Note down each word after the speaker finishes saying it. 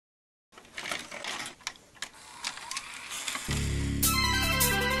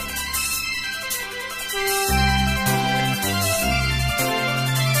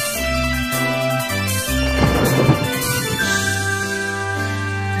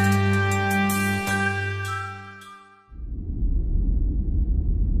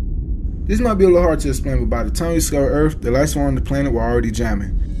This might be a little hard to explain, but by the time we discovered Earth, the life forms on the planet were already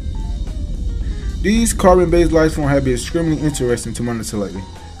jamming. These carbon-based life forms have been extremely interesting to monitor lately.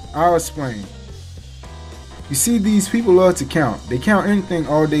 I'll explain. You see, these people love to count. They count anything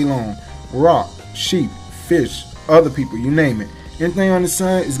all day long. Rock, sheep, fish, other people, you name it. Anything on the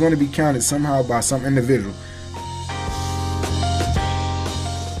sun is going to be counted somehow by some individual.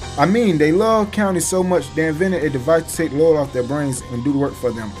 I mean, they love counting so much they invented a device to take the load off their brains and do the work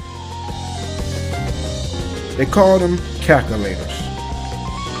for them. They call them calculators.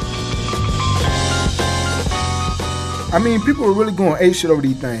 I mean, people were really going ape shit over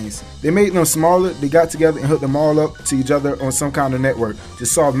these things. They made them smaller, they got together and hooked them all up to each other on some kind of network to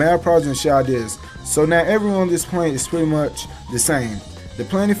solve mad problems and share ideas. So now everyone on this planet is pretty much the same. The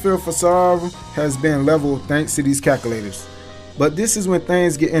playing field for Scarborough has been leveled thanks to these calculators. But this is when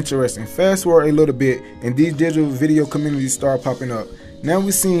things get interesting. Fast forward a little bit and these digital video communities start popping up. Now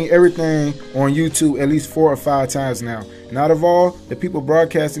we're seeing everything on YouTube at least 4 or 5 times now. And out of all the people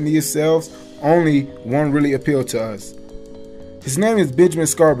broadcasting themselves, only one really appealed to us. His name is Benjamin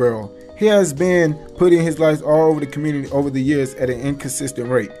Scarborough. He has been putting his life all over the community over the years at an inconsistent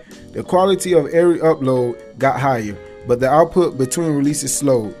rate. The quality of every upload got higher, but the output between releases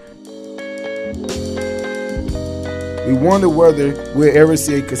slowed. We wonder whether we'll ever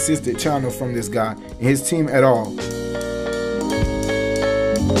see a consistent channel from this guy and his team at all.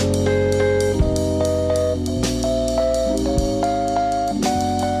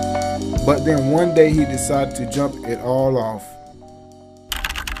 But then one day he decided to jump it all off.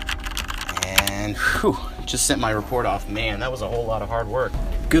 And whew, just sent my report off. Man, that was a whole lot of hard work.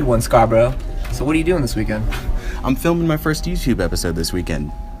 Good one, Scarborough. So what are you doing this weekend? I'm filming my first YouTube episode this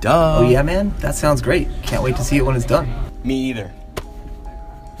weekend. Duh. Oh yeah, man? That sounds great. Can't wait to see it when it's done. Me either.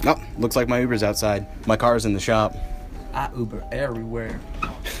 Oh, looks like my Uber's outside. My car's in the shop. I Uber everywhere.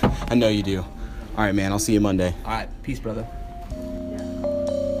 I know you do. All right, man, I'll see you Monday. All right, peace, brother.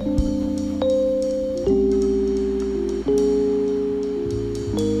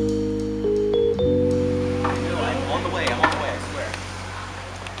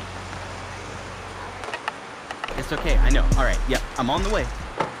 It's okay, I know. All right, yep, I'm on the way.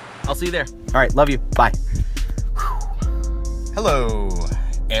 I'll see you there. All right, love you. Bye. Hello,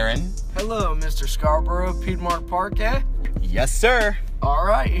 Aaron. Hello, Mr. Scarborough, Piedmont Park, eh? Yes, sir. All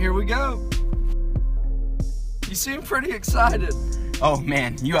right, here we go. You seem pretty excited. Oh,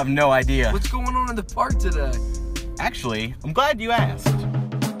 man, you have no idea. What's going on in the park today? Actually, I'm glad you asked.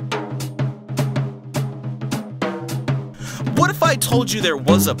 What if I told you there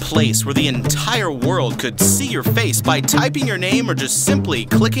was a place where the entire world could see your face by typing your name or just simply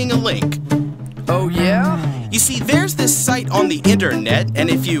clicking a link? Oh, yeah? You see, there's this site on the internet, and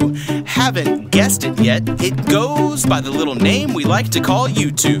if you haven't guessed it yet, it goes by the little name we like to call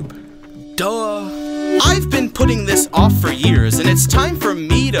YouTube. Duh. I've been putting this off for years, and it's time for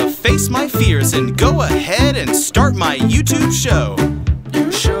me to face my fears and go ahead and start my YouTube show.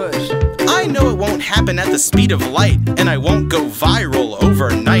 You should. I know it won't happen at the speed of light, and I won't go viral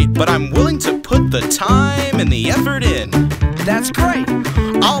overnight, but I'm willing to put the time and the effort in. That's great.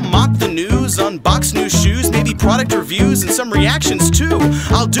 I'll mock the news, unbox new shoes, maybe product reviews and some reactions too.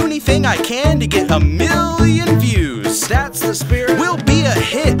 I'll do anything I can to get 1 million views. That's the spirit. We'll be a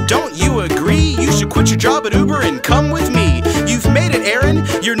hit, don't you agree? You should quit your job at Uber and come with me. You've made it, Aaron.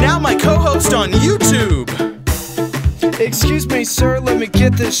 You're now my co-host on YouTube. Excuse me, sir, let me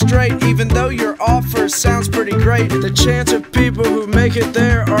get this straight. Even though your offer sounds pretty great, the chance of people who make it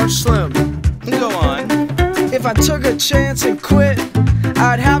there are slim. Go on. If I took a chance and quit,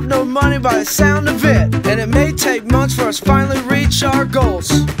 I'd have no money by the sound of it. And it may take months for us to finally reach our goals.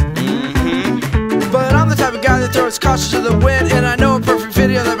 But I'm the type of guy that throws caution to the wind, and I know a perfect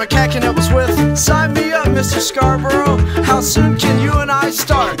video that my cat can help us with. Sign me up, Mr. Scarborough. How soon can you and I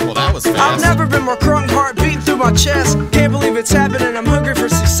start? Well, that was fast. I've never been more crunk, heart beating through my chest. Can't believe it's happening, I'm hungry for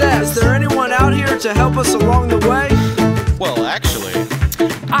success. Is there anyone out here to help us along the way? Well, actually,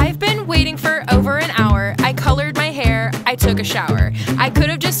 I've been waiting for over an hour. I colored my hair, I took a shower. I could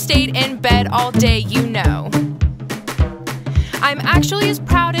have just stayed in bed all day, you know. I'm actually as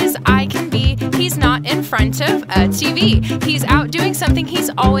proud as I can be. He's not in front of a TV. He's out doing something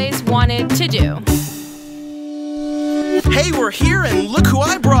he's always wanted to do. hey, we're here and look who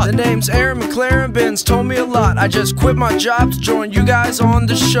I brought. The name's Aaron McLaren. Ben's told me a lot. I just quit my job to join you guys on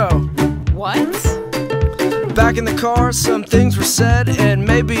the show. What? Back in the car, some things were said, and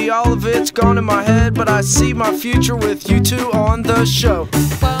maybe all of it's gone in my head, but I see my future with you two on the show.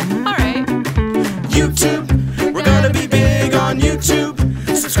 Well, alright. YouTube, we're gonna be big on YouTube.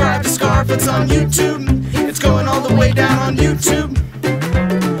 Subscribe to Scarf, it's on YouTube. It's going all the way down on YouTube.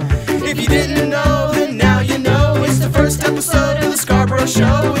 If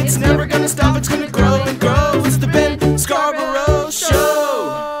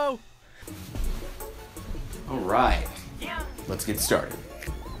let's get started.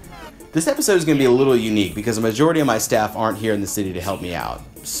 This episode is going to be a little unique because the majority of my staff aren't here in the city to help me out.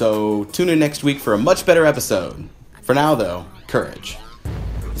 So tune in next week for a much better episode. For now though, courage.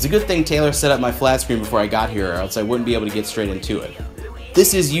 It's a good thing Taylor set up my flat screen before I got here, or else I wouldn't be able to get straight into it.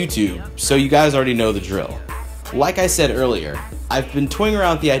 This is YouTube, so you guys already know the drill. Like I said earlier, I've been toying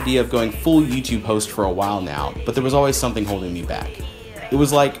around with the idea of going full YouTube host for a while now, but there was always something holding me back. It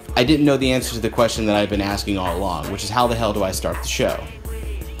was like I didn't know the answer to the question that I've been asking all along, which is how the hell do I start the show?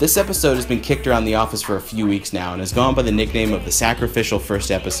 This episode has been kicked around the office for a few weeks now and has gone by the nickname of the Sacrificial First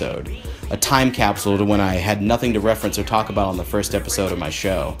Episode, a time capsule to when I had nothing to reference or talk about on the first episode of my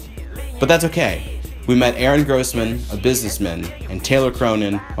show. But that's okay. We met Aaron Grossman, a businessman, and Taylor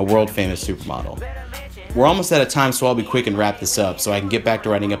Cronin, a world-famous supermodel. We're almost out of time, so I'll be quick and wrap this up so I can get back to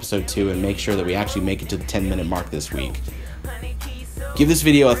writing episode 2 and make sure that we actually make it to the 10-minute mark this week. Give this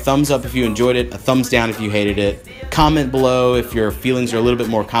video a thumbs up if you enjoyed it, a thumbs down if you hated it, comment below if your feelings are a little bit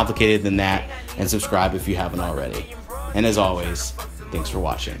more complicated than that, and subscribe if you haven't already. And as always, thanks for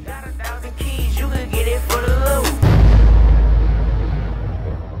watching.